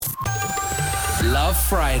Love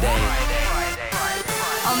Friday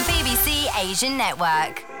on BBC Asian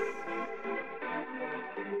Network.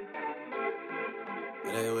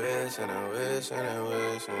 They wish and they wish and they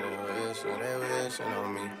wish and they wish and they wishing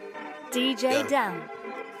on me. DJ Down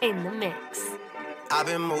in the mix. I've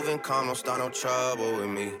been moving calm, don't start no trouble with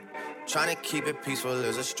me. Trying to keep it peaceful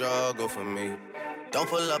is a struggle for me. Don't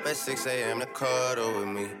pull up at 6 a.m. to cuddle with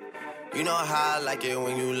me. You know how I like it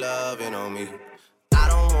when you loving on me. I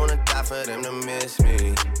don't wanna die for them to miss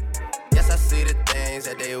me. Yes, I see the things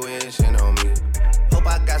that they wishing on me. Hope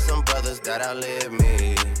I got some brothers that outlive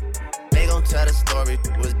me. They gon' tell the story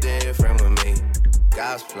was different with me.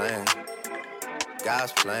 God's plan,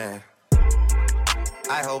 God's plan.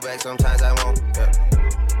 I hold back sometimes I won't, yeah.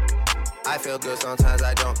 I feel good sometimes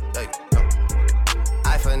I don't, hey, no.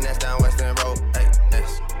 I finesse down Western Road, hey,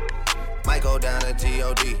 next. Might go down to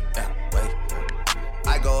G.O.D., yeah, wait.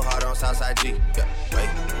 I go hard on Southside G, yeah, wait.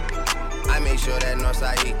 I make sure that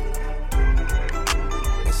Northside E.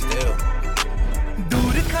 And still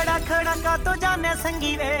दूर खड़ा खड़ा का तो जाने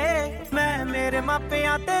संगी वे मैं मेरे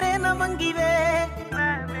मापियां तेरे ना मंगी वे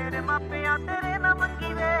मैं मेरे मापियां तेरे ना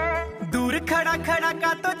मंगी वे दूर खड़ा खड़ा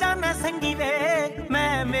का तो जाने संगी वे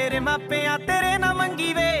मैं मेरे मापियां तेरे ना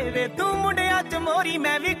मंगी वे वे तू मुंडियां च मोरी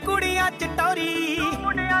मैं भी कुड़ियां च टौरी तू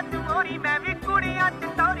मुंडियां च मोरी मैं भी कुड़ियां च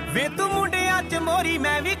टौरी वे तू मुंडियां च मोरी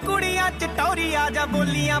मैं भी कुड़ियां च टौरी आजा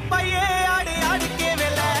बोलियां पाइए आड़े आड़ के वे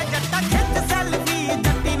ले जट्टा खिंच सेल्फी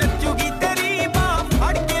जट्टी नचूगी तेरी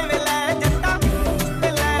फड़ के वे ले जट्टा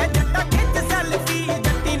खिंच सेल्फी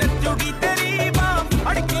जट्टी नचूगी तेरी बाह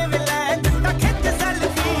फड़ के वे ले जट्टा खिंच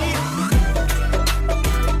selfie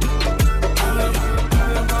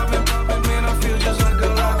Man, I feel just like a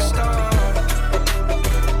rock star.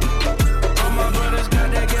 All my brothers got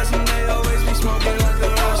that gas and they always be smoking like a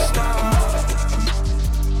rock star.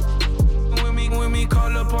 When me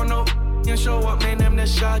call up on no and show up, man, them the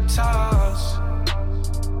shot toss.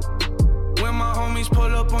 When my homies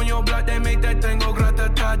pull up on your block, they make that thing go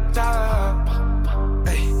grata-ta-ta.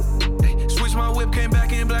 Hey, hey, switch my whip, came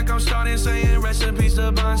back in black, I'm starting saying rest in peace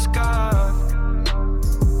to Bon Scott.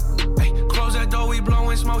 Hey, close that door, we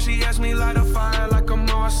blowing smoke, she asked me light a fire like I'm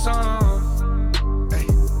awesome. Hey,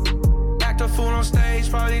 act a fool on stage,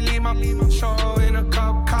 probably leave my show in a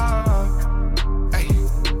cop car. Hey,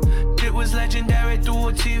 it was legendary through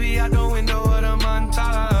a TV out the window of the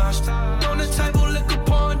montage. On the table, liquor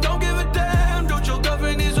porn, don't give a damn. Don't your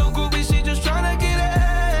girlfriend is so groovy, she just tryna get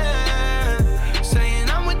in. Saying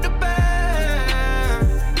I'm with the band.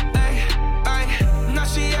 Ay, ay, now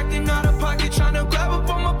she acting out of pocket, tryna grab up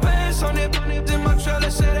on my pants. On it, in my trailer,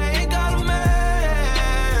 say they ain't got a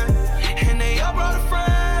man. And they all brought a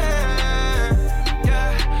friend.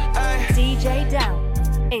 Yeah, ay. DJ Down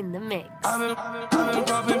in the mix. I've been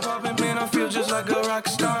popping, man, I feel just like a rock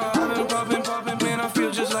star. I've been popping, man, I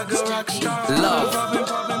feel just like a rock star. Love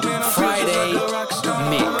Friday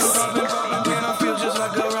Mix. Man, I feel just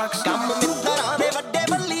like a rock star. ਕੰਮ ਮਿੱਤਰਾਂ ਦੇ ਵੱਡੇ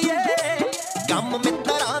ਬੱਲੀਏ ਕੰਮ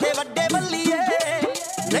ਮਿੱਤਰਾਂ ਦੇ ਵੱਡੇ ਬੱਲੀਏ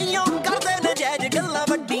ਨਹੀਂ ਉਹ ਕਰਦੇ ਨਜਾਇਜ਼ ਗੱਲਾਂ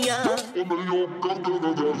ਵੱਡੀਆਂ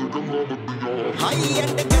ਹਾਈ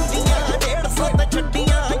ਐਂਡ ਗੱਡੀਆਂ 150 ਤੇ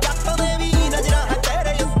ਛੱਡੀਆਂ ਜੱਟ ਦੇ ਵੀ ਨਜ਼ਰਾਂ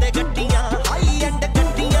ਤੇਰੇ ਉੱਤੇ ਗੱਡੀਆਂ ਹਾਈ ਐਂਡ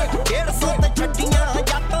ਗੱਡੀਆਂ 150 ਤੇ ਛੱਡੀਆਂ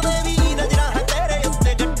ਜੱਟ ਦੇ ਵੀ ਨਜ਼ਰਾਂ ਤੇਰੇ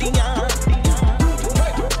ਉੱਤੇ ਗੱਡੀਆਂ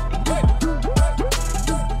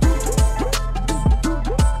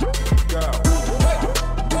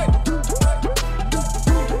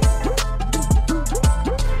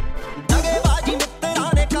ਦਗੇਬਾਜ਼ੀ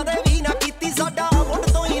ਮਿੱਤਰਾਂ ਨੇ ਕਦੇ ਵੀ ਨਾ ਕੀਤੀ ਸਾਡਾ ਮੁੱਢ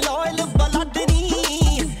ਤੋਂ ਹੀ ਲਾਇਲ ਬਲੱਡ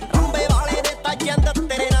ਨਹੀਂ ਰੰਬੇ ਵਾਲੇ ਨੇ ਤਾਂ ਜਿੰਦ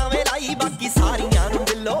ਤੇਰੇ ਨਾਵੇਂ ਲਾਈ ਬਾਕੀ ਸਾਰੀਆਂ ਨੂੰ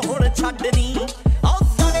ਦਿਲੋਂ ਹੁਣ ਛੱਡਣੀ ਆਹ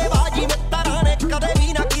ਦਗੇਬਾਜ਼ੀ ਮਿੱਤਰਾਂ ਨੇ ਕਦੇ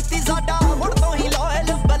ਵੀ ਨਾ ਕੀਤੀ ਸਾਡਾ ਮੁੱਢ ਤੋਂ ਹੀ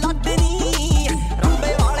ਲਾਇਲ ਬਲੱਡ ਨਹੀਂ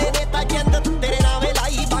ਰੰਬੇ ਵਾਲੇ ਨੇ ਤਾਂ ਜਿੰਦ ਤੇਰੇ ਨਾਵੇਂ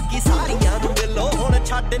ਲਾਈ ਬਾਕੀ ਸਾਰੀਆਂ ਨੂੰ ਦਿਲੋਂ ਹੁਣ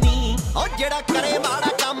ਛੱਡਣੀ ਉਹ ਜਿਹੜਾ ਕਰੇ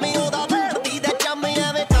ਮਾੜਾ ਕੰਮ ਉਹਦਾ ਭੇੜਦੀ ਦੇ ਚੰਮ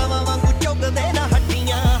ਐਵੇਂ ਕਾਵਾਂ ਵਾਂਗੂ ਚੁੱਗਦੇ ਨਾ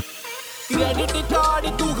ਹੱਡੀਆਂ ਕ੍ਰੈਡਿਟ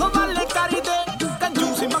ਕਾਰਡ ਤੂੰ ਹਵਾਲੇ ਕਰੀ ਦੇ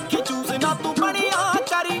ਕੰਜੂਸ ਮੱਖੀ ਚੂਸ ਨਾ ਤੂੰ ਬਣਿਆ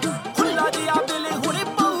ਕਰੀ ਖੁੱਲਾ ਜਿਹਾ ਦਿਲ ਹੁਣੇ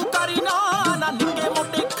ਪਊ ਕਰੀ ਨਾ ਨਿੱਕੇ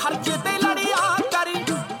ਮੋਟੇ ਖਰਚੇ ਤੇ ਲੜਿਆ ਕਰੀ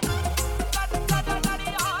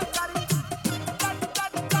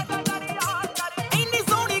ਇੰਨੀ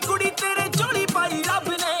ਸੋਹਣੀ ਕੁੜੀ ਤੇਰੇ ਝੋਲੀ ਪਾਈ ਰੱਬ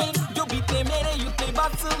ਨੇ ਜੋ ਬੀਤੇ ਮੇਰੇ ਉੱਤੇ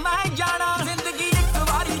ਬਸ ਮੈਂ ਜਾਣਾ ਜ਼ਿੰਦਗੀ ਇੱਕ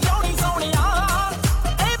ਵਾਰੀ ਜਿਉਣੀ ਸੋਹਣਿਆ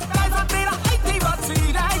ਇਹ ਪੈਸਾ ਤੇਰਾ ਇੱਥੇ ਬਸ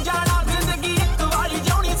ਰਹਿ ਜਾਣਾ ਜ਼ਿੰਦਗੀ ਇੱਕ ਵਾਰੀ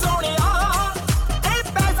ਜਿਉਣੀ ਸੋਹਣਿਆ ਇਹ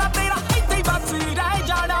ਪੈਸਾ ਤੇਰਾ ਇੱਥੇ ਬਸ ਰਹਿ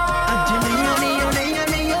ਜਾਣਾ ਅੱਜ ਨਹੀਂ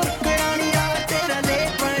ਕਰਾਣੀਆ ਤੇਰਾ ਲੈ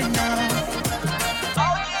ਪੜਨਾ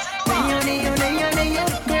ਨਹੀਂ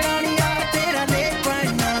ਕਰਾਣੀਆ ਤੇਰਾ ਲੈ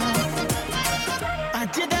ਪੜਨਾ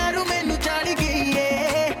ਅੱਜ ਦਾਰੂ ਮੈਨੂੰ ਚੜ ਗਈ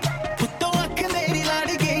ਏ ਉੱਤੋਂ ਅੱਖ ਮੇਰੀ ਲੜ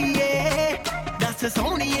ਗਈ ਏ ਦੱਸ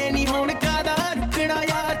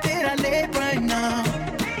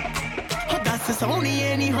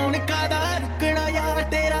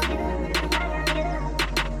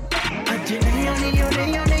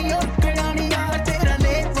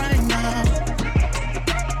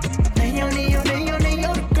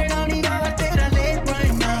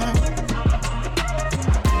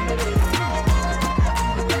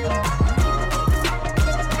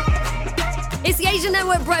Asian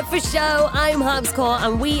Network Breakfast Show. I'm Hubs Core,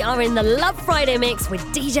 and we are in the Love Friday mix with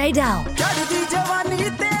DJ Dal.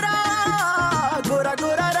 Gora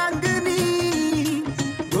Gora रंग नी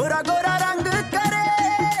गोरा गोरा रंग करे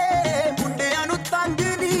मुंडियां नु तंग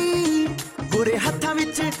नी गोरे हत्थां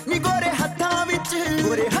विच नी गोरे हत्थां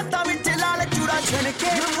विच लाल चूड़ा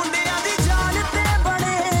छनके मुंडियां दी जान ते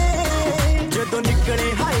बने जदों निकले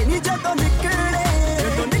हाय नी जदों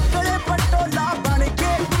निकले पटोला बन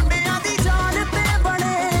के मुंडियां दी जान ते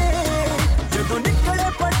बने जदों निकले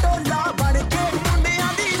पटोला बन के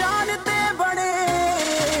मुंडियां दी जान ते बने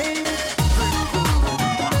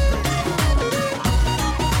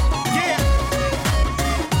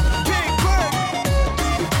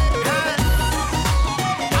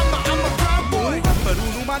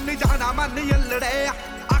मन जाना मन यलड़े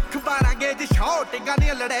अख बारा गेज शॉट गन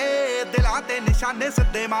यलड़े दिलां ते निशाने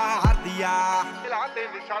सिद्धे मार दिया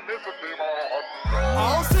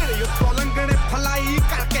आओ सिर उत्तों लंघने फलाई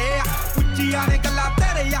करके उच्चियां ने गल्लां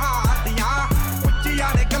तेरे यार दियां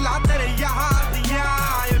उच्चियां ने गल्लां तेरे यार दियां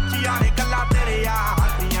उच्चियां ने गल्लां तेरे यार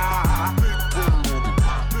दियां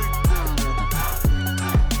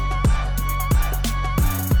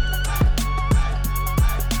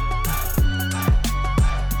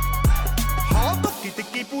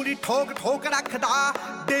टिक्की पूरी ठोक ठोक रखदा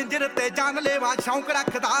डेंजर ते जानलेवा शौक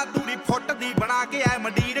रखदा दूरी फुੱਟ ਦੀ ਬਣਾ ਕੇ ਐ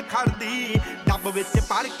ਮੰਡੀਰ ਖੜਦੀ ਡੱਬ ਵਿੱਚ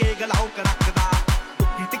ਭਰ ਕੇ ਗਲਾਉਕ ਰੱਖਦਾ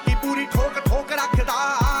टिक्की पूरी ठोक ठोक रखदा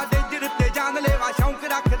डेंजर ते जानलेवा शौक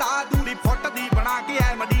रखदा दूरी फुੱਟ ਦੀ ਬਣਾ ਕੇ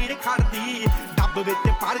ਐ ਮੰਡੀਰ ਖੜਦੀ ਡੱਬ ਵਿੱਚ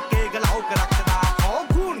ਭਰ ਕੇ ਗਲਾਉਕ ਰੱਖਦਾ ਉਹ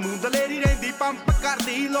ਖੂਨ ਨੂੰ ਦਲੇਰੀ ਰਹਿੰਦੀ ਪੰਪ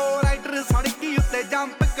ਕਰਦੀ ਲੋ ਰਾਈਡਰ ਸੜਕੀ ਉੱਤੇ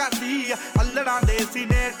ਜੰਪ ਕਰਦੀ ਅਲੜਾਂ ਦੇ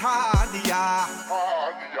ਸੀਨੇ ਠਾ ਦਿਆ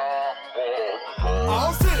आओ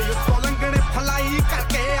सिर उत्तों लंघने फलाई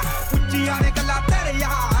करके उच्चियां ने गल्लां तेरे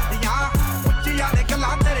यार दियां उच्चियां ने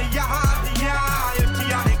गल्लां तेरे यार दियां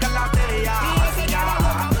उच्चियां ने गल्लां तेरे यार दियां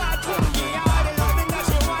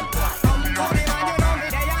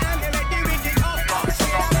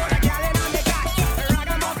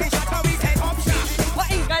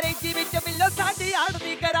अंग्रेजी विच बिल्लो साडी यार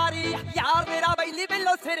दी करारी यार मेरा बैली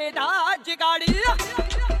बिल्लो सिरे दा जगाड़ी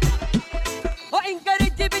ओ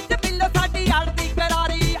अंग्रेजी विच बिल्लो साडी यार दी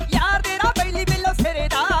करारी यार मेरा बैली बिल्लो सिरे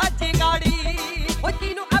दा जगाड़ी ओ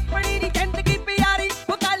तीनू अपनी नी जिंदगी प्यारी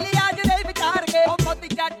ओ कल आज दे विचार के ओ पुत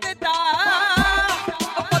जट दा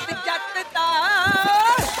ओ पुत जट दा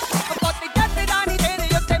ओ पुत जट दा नी तेरे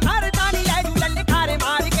उत्ते मरदा नी ऐनू ललकारे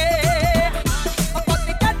मार के ओ पुत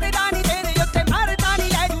जट दा नी तेरे उत्ते मरदा नी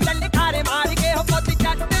ऐनू ललकारे मार के ओ पुत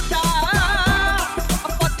जट दा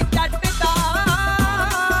ओ पुत जट दा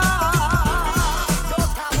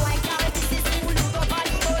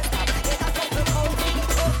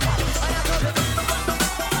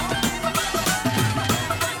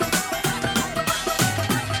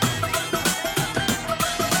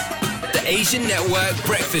The Asian Network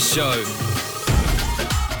Breakfast Show.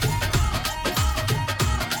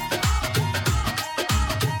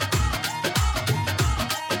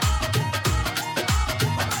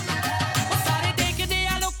 ਸਾਰੇ ਦੇਖਦੇ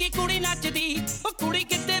ਆ ਲੋਕੀ ਕੁੜੀ ਨੱਚਦੀ ਉਹ ਕੁੜੀ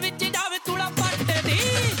ਕਿੱਦੇ ਵਿੱਚ ਜਾਵੇ ਤੂੜਾ ਪੱਟਦੀ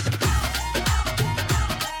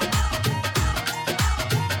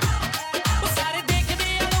ਉਹ ਸਾਰੇ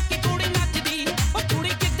ਦੇਖਦੇ ਆ ਲੋਕੀ ਕੁੜੀ ਨੱਚਦੀ ਉਹ ਕੁੜੀ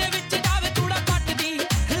ਕਿੱਦੇ ਵਿੱਚ ਜਾਵੇ ਤੂੜਾ ਪੱਟਦੀ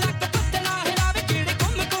ਲੱਕ ਪੱਤਲਾ ਹਿਲਾਵੇ ਜਿਹੜੇ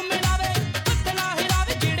ਘੁੰਮ ਘੁੰਮ ਲਾਵੇ ਪੱਤਲਾ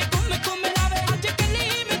ਹਿਲਾਵੇ ਜਿਹੜੇ ਘੁੰਮ ਘੁੰਮ ਲਾਵੇ ਅੱਜ ਕੱਲੀ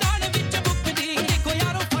ਮੈਦਾਨ ਵਿੱਚ ਬੁੱਕਦੀ ਦੇਖੋ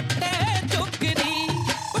ਯਾਰੋ ਫੱਟੇ ਚੁੱਕਦੀ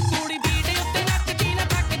ਉਹ ਕੁੜੀ ਬੀਟ ਉੱਤੇ ਨੱਚਦੀ ਨਾ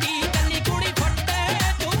ਥੱਕਦੀ ਕੱਲੀ ਕੁੜੀ ਫੱਟੇ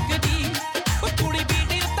ਚੁੱਕਦੀ ਉਹ ਕੁੜੀ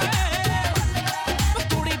ਬੀਟ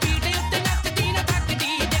ਉੱਤੇ ਨੱਚਦੀ ਨਾ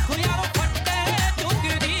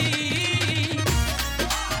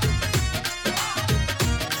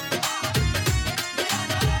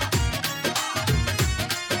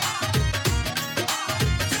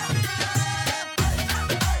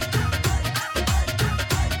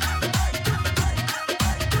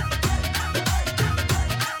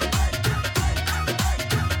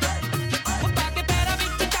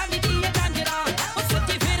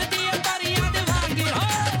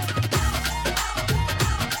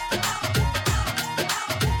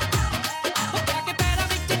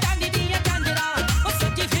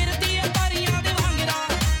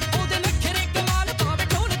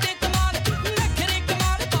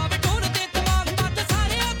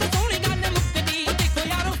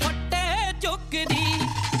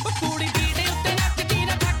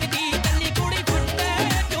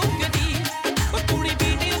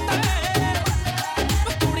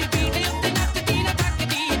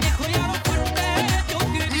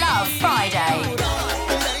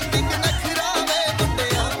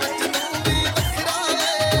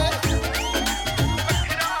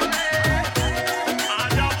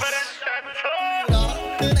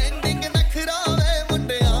ਟ੍ਰੈਂਡਿੰਗ ਨਖਰਾ ਵੇ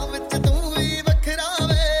ਮੁੰਡਿਆਂ ਵਿੱਚ ਤੂੰ ਵੀ ਵੱਖਰਾ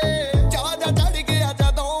ਵੇ ਚਾਜਾ ਚੜ ਗਿਆ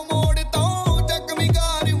ਜਦੋਂ ਮੋੜ ਤੋਂ ਜ਼ਖਮੀ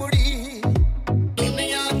ਗਾਰ ਮੁੜੀ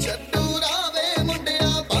ਦੁਨੀਆ ਛੱਡੂ ਰਾਵੇ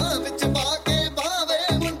ਮੁੰਡਿਆਂ ਬਾਹ ਵਿੱਚ ਪਾ ਕੇ ਬਾਵੇ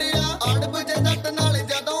ਮੁੰਡਿਆਂ ਅੜਬ ਜੇ ਜੱਟ ਨਾਲ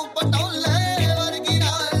ਜਦੋਂ ਪਟੋਲੇ ਵਰਗੀ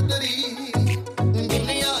ਰਾਤ ਤਰੀ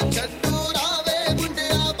ਦੁਨੀਆ ਛੱਡੂ ਰਾਵੇ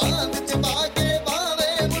ਮੁੰਡਿਆਂ ਬਾਹ ਵਿੱਚ ਪਾ ਕੇ ਬਾਵੇ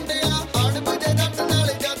ਮੁੰਡਿਆਂ ਅੜਬ ਜੇ ਜੱਟ ਨਾਲ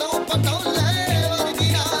ਜਦੋਂ ਪਟੋਲੇ ਵਰਗੀ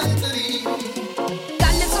ਰਾਤ ਤਰੀ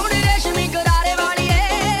ਗੱਲ ਸੁਣ ਰੇਸ਼ਮੀ ਗਰਾਰੇ ਵਾਲੀਏ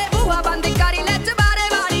ਬੂਹਾ ਬੰਦ ਕਰੀ ਲੈ ਚਬਾਰੇ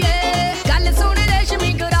ਵਾਲੀਏ ਗੱਲ ਸੁਣ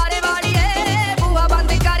ਰੇਸ਼ਮੀ ਗਰਾਰੇ ਵਾਲੀਏ ਬੂਹਾ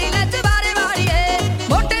ਬੰਦ ਕਰੀ ਲੈ ਚਬਾਰੇ ਵਾਲੀਏ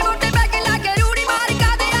ਮੋਟੇ ਮੋਟੇ ਬੈਗ ਲਾ ਕੇ ਰੂੜੀ ਮਾਰ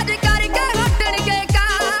ਕਾ ਦੇ ਅੱਜ ਕਰਕੇ ਹਟਣਗੇ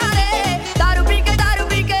ਕਾਰੇ ਦਾਰੂ ਪੀ ਕੇ ਦਾਰੂ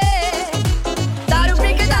ਪੀ ਕੇ ਦਾਰੂ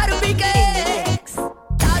ਪੀ ਕੇ ਦਾਰੂ ਪੀ ਕੇ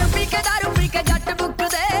ਦਾਰੂ ਪੀ ਕੇ ਦਾਰੂ ਪੀ ਕੇ ਜੱਟ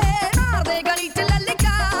ਬੁੱਕਦੇ ਮਾਰਦੇ ਗਲੀ ਚ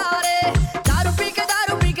ਲਲਕਾਰੇ ਦਾਰੂ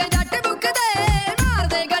ਪੀ ਕੇ ਜੱਟ ਬੁੱਕਦੇ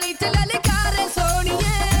ਮਾਰਦੇ ਗਲੀ ਚ ਲਲਕਾਰੇ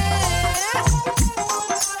ਸੋਣੀਏ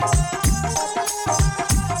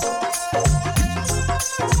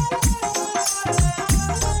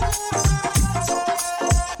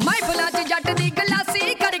ਮਹਿਫਲਾਂ 'ਚ ਜੱਟ ਦੀ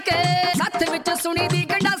ਗਲਾਸੀ ਕਰਕੇ ਸੱਥ ਵਿੱਚ ਸੁਣੀ ਦੀ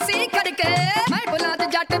ਗੰਡਾਸੀ ਕਰਕੇ ਮਹਿਫਲਾਂ 'ਚ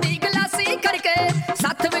ਜੱਟ ਦੀ ਗਲਾਸੀ ਕਰਕੇ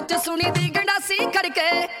ਸੱਥ ਵਿੱਚ ਸੁਣੀ ਦੀ ਗੰਡਾਸੀ ਕਰਕੇ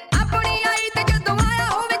ਆਪਣੀ ਆਈ ਤੇ ਜਦੋਂ ਆਇਆ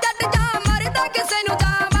ਹੋਵੇ ਜੱਟ ਜਾ ਮਰਦਾ ਕਿਸੇ ਨੂੰ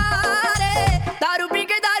ਜਾ ਮਾਰੇ ਦਾਰੂ ਪੀ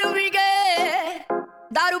ਕੇ ਦਾਰੂ ਪੀ ਕੇ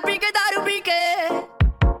ਦਾਰੂ ਪੀ ਕੇ ਦਾਰੂ ਪੀ ਕੇ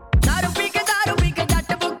ਦਾਰੂ ਪੀ ਕੇ ਦਾਰੂ ਪੀ ਕੇ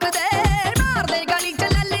ਜੱਟ ਬੁੱਕਦੇ ਮਾਰਦੇ ਗਲੀ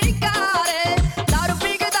ਚ ਲਲਕਾਰੇ ਦਾਰੂ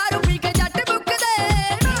ਪੀ ਕੇ ਜੱਟ ਬੁੱਕਦੇ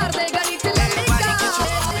ਮਾਰਦੇ ਗਲੀ ਚ ਲਲਕਾਰੇ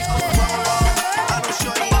I know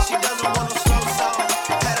shorty and she doesn't want no slow song.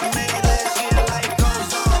 Had a man last year, life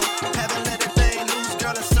goes on. Haven't let the thing loose,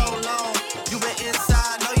 girl, in so long. You been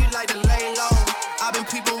inside, know you like to lay low. I've been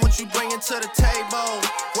peeping what you bringing to the table.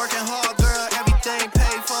 Working hard, girl, everything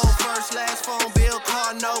paid for. First, last phone bill, car,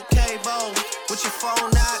 no cable. With your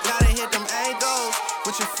phone out, gotta hit them angles.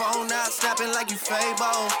 With your phone out, snapping like you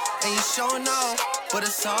Fable. And you showing off, but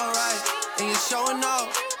it's alright. And you showing off,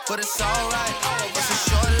 but it's alright. It's a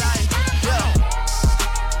short life, yeah.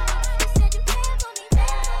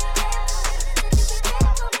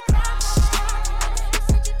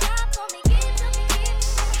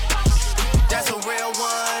 That's a real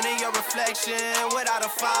one in your reflection. Without a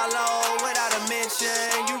follow, without a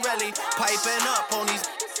mention. You really piping up on these.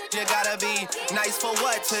 You gotta be nice for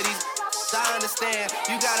what to these. I understand.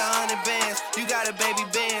 You got 100 bands, you got a baby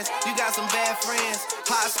bands, you got some bad friends.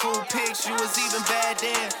 High school pics, you was even bad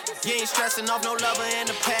then. You ain't stressing off no lover in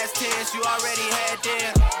the past tense. You already had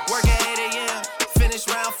them. Work at 8 a.m., finish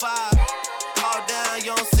round 5. All down,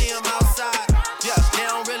 you don't see them outside. Yeah, they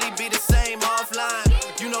don't really be the same offline.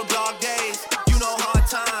 You know dog days, you know hard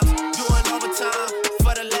times. Doing overtime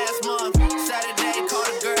for the last month. Saturday, call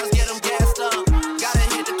the girls, get them gassed up. Gotta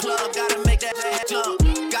hit the club, gotta make that ass jump.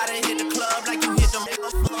 Gotta hit the club like you hit them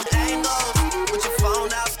angles. With your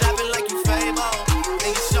phone out, snapping like you Fable.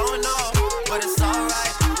 And you showing off, but it's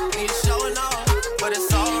alright. And you showing off, but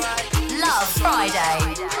it's alright. Love Friday.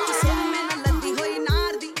 ਸੁਣ ਮੈਂ ਨਾ ਲੱਦੀ ਹੋਈ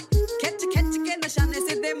ਨਾਰ ਦੀ ਖਿੱਚ ਖਿੱਚ ਕੇ ਨਿਸ਼ਾਨੇ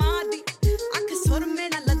ਸਿੱਧੇ ਮਾਰਦੀ ਅੱਖ ਸੁਰ ਮੈਂ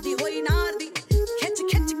ਨਾ ਲੱਦੀ ਹੋਈ ਨਾਰ ਦੀ ਖਿੱਚ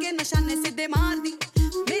ਖਿੱਚ ਕੇ ਨਿਸ਼ਾਨੇ ਸਿੱਧੇ ਮਾਰਦੀ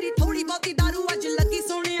ਮੇਰੀ ਥੋੜੀ ਬਹੁਤੀ ਦਾਰੂ ਅੱਜ ਲੱਗੀ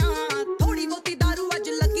ਸੋਹਣਿਆ ਥੋੜੀ ਬਹੁਤੀ ਦਾਰੂ ਅੱਜ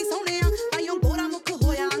ਲੱਗੀ ਸੋਹਣਿਆ ਤਾਈਓ ਗੋਰਾ ਮੁਖ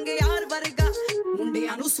ਹੋਇਆ ਅੰਗੇ ਯਾਰ ਵਰਗਾ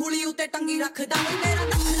ਮੁੰਡਿਆਂ ਨੂੰ ਸੂਲੀ ਉੱਤੇ ਟੰਗੀ ਰੱਖਦਾ ਵੇ ਮੇਰਾ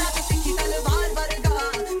ਨਖਰਾ ਤੇ ਤਿੱਖੀ ਤਲਵਾਰ ਵਰਗਾ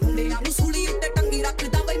ਮੁੰਡਿਆਂ ਨੂੰ ਸੂਲੀ ਉੱਤੇ ਟੰਗੀ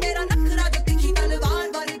ਰੱਖਦਾ ਵੇ ਮੇਰਾ ਨਖਰਾ ਤੇ ਤਿੱਖੀ ਤਲਵਾਰ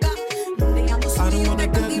ਵਰਗਾ ਮੁੰਡਿਆਂ ਨੂੰ ਸੂਲੀ ਉੱਤੇ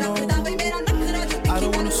ਟੰਗੀ ਰੱਖਦਾ ਵੇ ਮੇਰਾ ਨਖਰਾ ਤੇ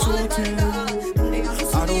ਤਿੱਖੀ ਤਲਵਾਰ ਵਰਗਾ ਮੁੰਡਿਆਂ ਨੂੰ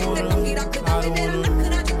ਸੂਲੀ ਉੱਤੇ ਟੰਗੀ ਰੱਖਦਾ ਵੇ ਮੇਰਾ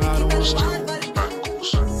ਨਖਰਾ ਤੇ ਤਿੱਖੀ ਤਲਵਾਰ ਵਰਗਾ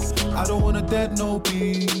I don't wanna dead no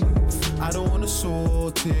beef. I don't wanna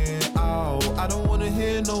sort it out. I don't wanna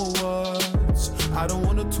hear no words. I don't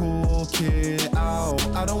wanna talk it out.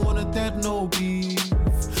 I don't wanna dead no beef.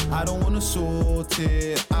 I don't wanna sort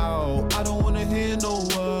it out. I don't wanna hear no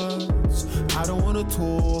words. I don't wanna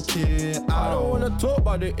talk it out. I don't wanna talk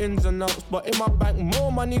about the ins and outs, but in my bank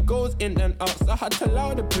more money goes in than out. I had to allow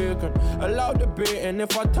the bacon, allow the bait, and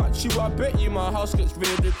if I touch you, I bet you my house gets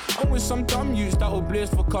raided. I'm with some dumb youths that will blaze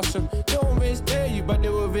for cussing. They won't raise dare you, but they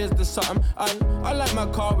will raise the something. And I like my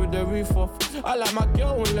car with the roof off. I like my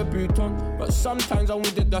girl in the Louboutin, but sometimes I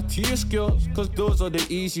want the dirtiest girls, cause those are the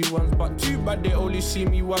easy ones. But too bad they only see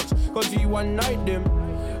me once, cause we one night them.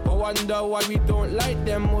 I wonder why we don't like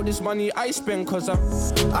them. All this money I spend, cause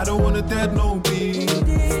I don't wanna dead no beef.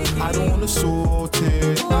 I don't wanna sort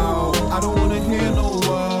it out. I don't wanna hear no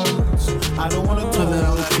words. I don't wanna talk it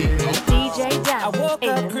out. DJ Dal. I woke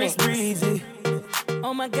up Chris Breezy.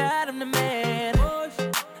 Oh my God, I'm the man.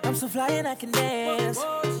 I'm so fly and I can dance.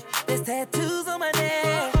 There's tattoos on my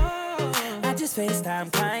neck. I just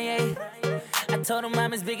FaceTime Kanye. I Told him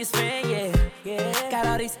I'm his biggest fan, yeah. Got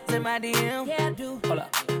all these in my DM. Yeah, I do. Hold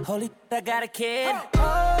up. Holy, I got a kid.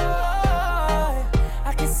 Oh,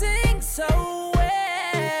 I can sing so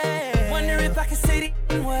well. Wonder if I can say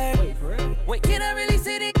the word. Wait, can I really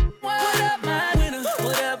say the word? What up, my winner?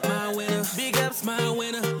 What up, my winner? Big ups, my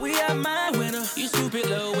winner. We are my winner. You stupid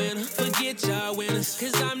little winner. Forget y'all winners.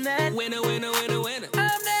 Cause I'm that winner, winner, winner, winner.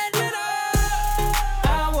 I'm that winner.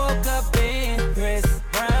 I woke up in Chris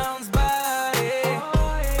Brown's body.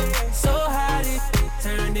 So hot it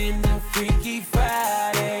turned into Freaky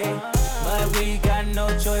Friday. But we got no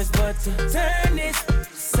choice but to turn this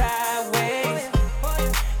sideways.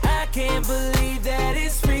 I can't believe that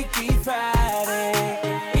it's Freaky Friday.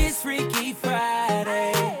 It's Freaky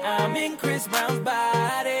Friday. I'm in Chris Brown's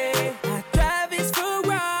body. I drive his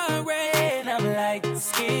Ferrari and I'm like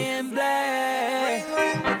skin black.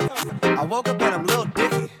 I woke up and I'm Lil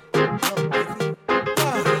Dicky.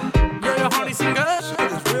 You're a honey singer.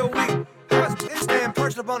 Shit is real weak. He's staying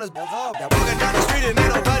perched up on his balls. Walking down the street and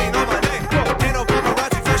ain't nobody know my name. Ain't no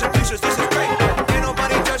paparazzi flashing pictures, this is great. Ain't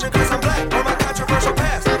nobody judging cause I'm black or my controversial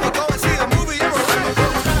past. I'ma go and see a movie and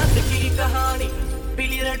रात की कहानी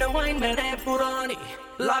पीली red wine मेरे पुरानी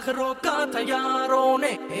लाख रोका था यारों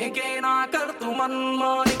ने के ना कर तू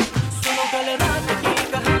मनमानी सुनो कल रात की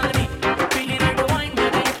कहानी पीली रेड वाइन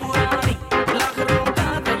मेरे पुरानी लाख रोका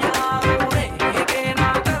था यारों ने के ना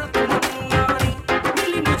कर तू मनमानी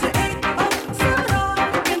मिली मुझे एक अप्सरा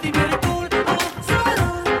कहती मेरे कोल अप्सरा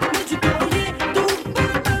मुझको ये तू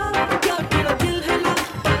बता क्या तेरा दिल है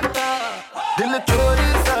लापता दिल चोरी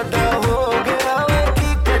साडा हो गया वे की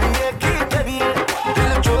करिए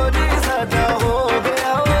दिल चोरी साडा हो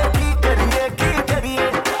गया वे की करिए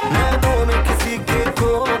नैनों में किसी के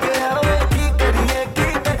खो गया वे की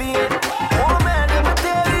करिए ओ मैडम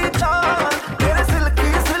तेरी जान तेरे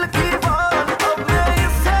सिल्की बाल अब मैं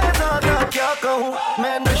इससे ज्यादा क्या कहूँ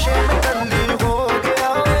मैं नशे में टल्ली हो गया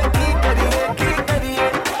वे की करिए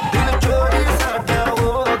दिल चोरी साडा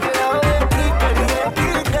हो गया वे की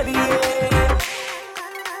करिए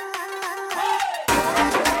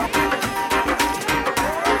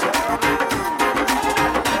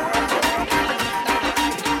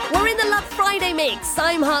We're in the Love Friday mix.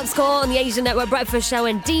 I'm Harpscore on the Asian Network Breakfast Show,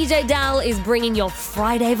 and DJ Dal is bringing your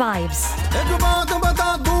Friday vibes. एक बात बता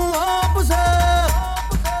दूं आपसे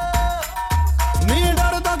नहीं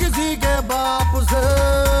डरता किसी के बाप से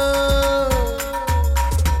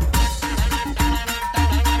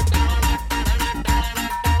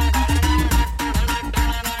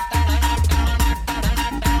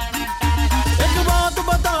एक बात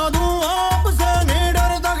बता दूं आपसे नहीं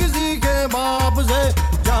डरता किसी के बाप से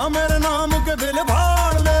जा मेरे नाम के बिल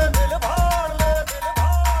फाड़ ले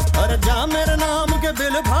अरे जा मेरे नाम के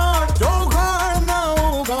बिल फाड़ जो उखाड़ना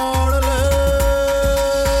उखाड़ ले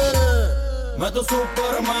मैं तो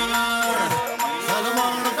सुपरमैन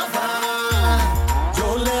सलमान का फैन जो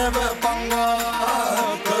ले वे पंगा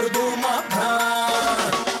कर दूं माथा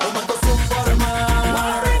मैं तो सुपरमैन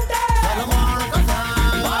सलमान का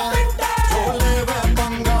फैन जो ले वे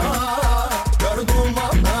पंगा कर दूं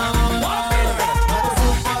माथा मैं तो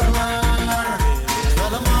सुपरमैन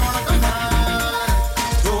सलमान का फैन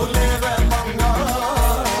जो ले वे पंगा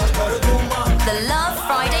कर दूं माथा The Love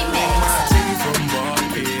Friday Mix. From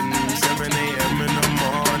barking, 7 a.m. in the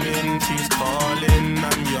morning. She's calling,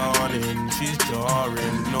 I'm yawning. She's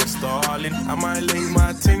jarring, no stalling. I might link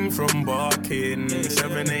my ting from barking.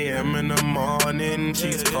 7 a.m. in the morning.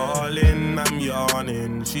 She's calling, I'm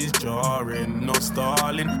yawning. She's jarring, no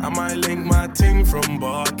stalling. I might link my ting from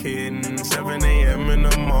barking. 7 a.m. in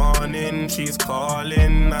the morning. She's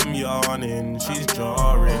calling, I'm yawning. She's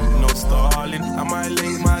jarring, no stalling. I might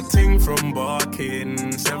link my ting from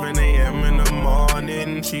barking. 7 a.m. in the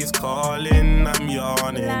morning. She's calling, I'm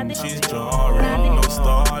yawning. She's jarring, no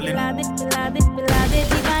stalling. पिला दे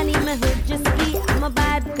दीवानी मैं हूँ जिसकी I'm a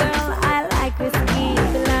bad girl I like whiskey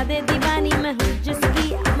पिला दे दीवानी मैं हूँ जिसकी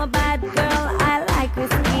I'm a bad girl I like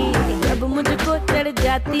whiskey जब मुझको चढ़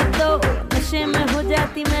जाती तो नशे में हो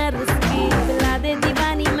जाती मैं रिस्की पिला दे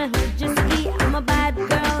दीवानी मैं हूँ जिसकी I'm a bad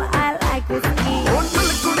girl I like whiskey चल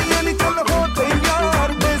कुड़ियां नी चल हो तैयार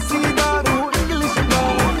देसी दारू इंग्लिश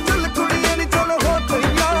बार चल कुड़ियां नी चल हो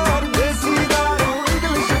तैयार देसी दारू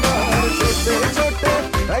इंग्लिश बार छोटे छोटे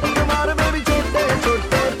एक मार बेबी छोटे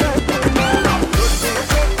छोटे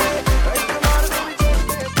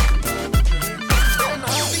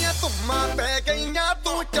नादियां तुम्मा पै गईयां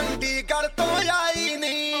तू चंडीगढ़ तो आई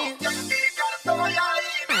नी चंडीगढ़ तो आई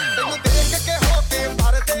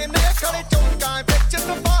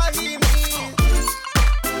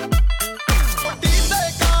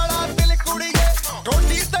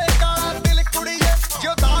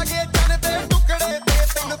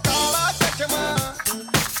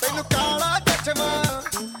ਤੈਨੂੰ ਕਾਲਾ ਚਚਮਾ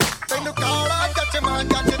ਤੈਨੂੰ ਕਾਲਾ ਚਚਮਾ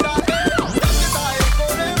ਜੱਜਦਾ ਏ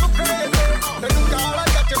ਕੋਲੇ ਮੁਖੜੇ ਤੇ ਤੈਨੂੰ ਕਾਲਾ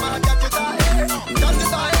ਚਚਮਾ ਜੱਜਦਾ ਏ ਕੋਲੇ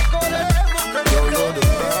ਮੁਖੜੇ Yo, you're the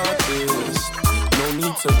baddest, no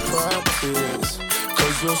need to practice,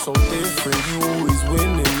 cause you're so different, you always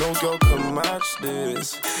winning, no girl can match this.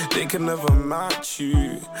 They can never match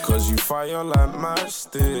you, cause you fire like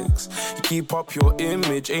matchsticks. You keep up your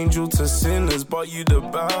image, angel to sinners, but you the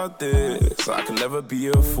baddest. I can never be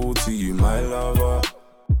a fool to you, my lover.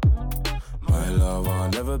 My lover, I'll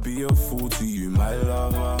never be a fool to you, my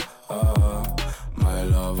lover. My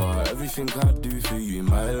lover, everything I do for you,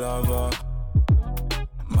 my lover.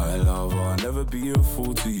 My lover, I'll never be a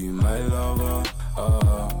fool to you, my lover.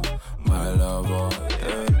 My lover,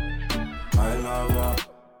 yeah. My lover,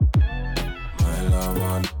 my lover,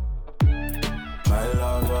 my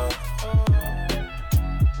lover,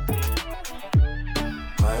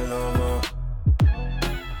 my lover,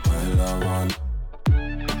 my lover,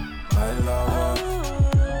 my lover.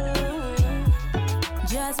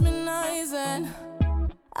 Jasmine Eisen,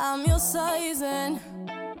 I'm your size and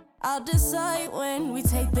I'll decide when we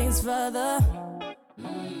take things further.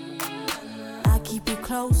 I keep you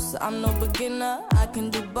close, I'm no beginner. I can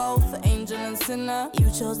do both, angel and sinner. You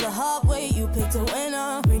chose the hard way, you picked a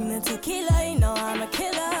winner. Bring the tequila, you know I'm a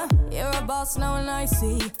killer. You're a boss now and I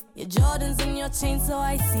see your Jordans and your chain, so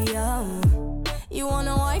I see you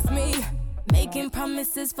wanna wife me, making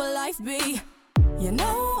promises for life, B. You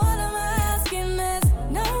know what I'm asking is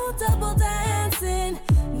no double dancing,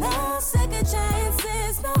 no second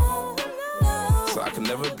chances, no. So I can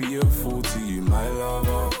never be a fool to you, my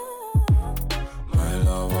lover. My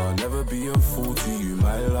lover, I'll never be a fool to you,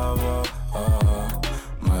 my lover.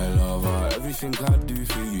 My lover, everything I do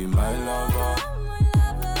for you, my lover.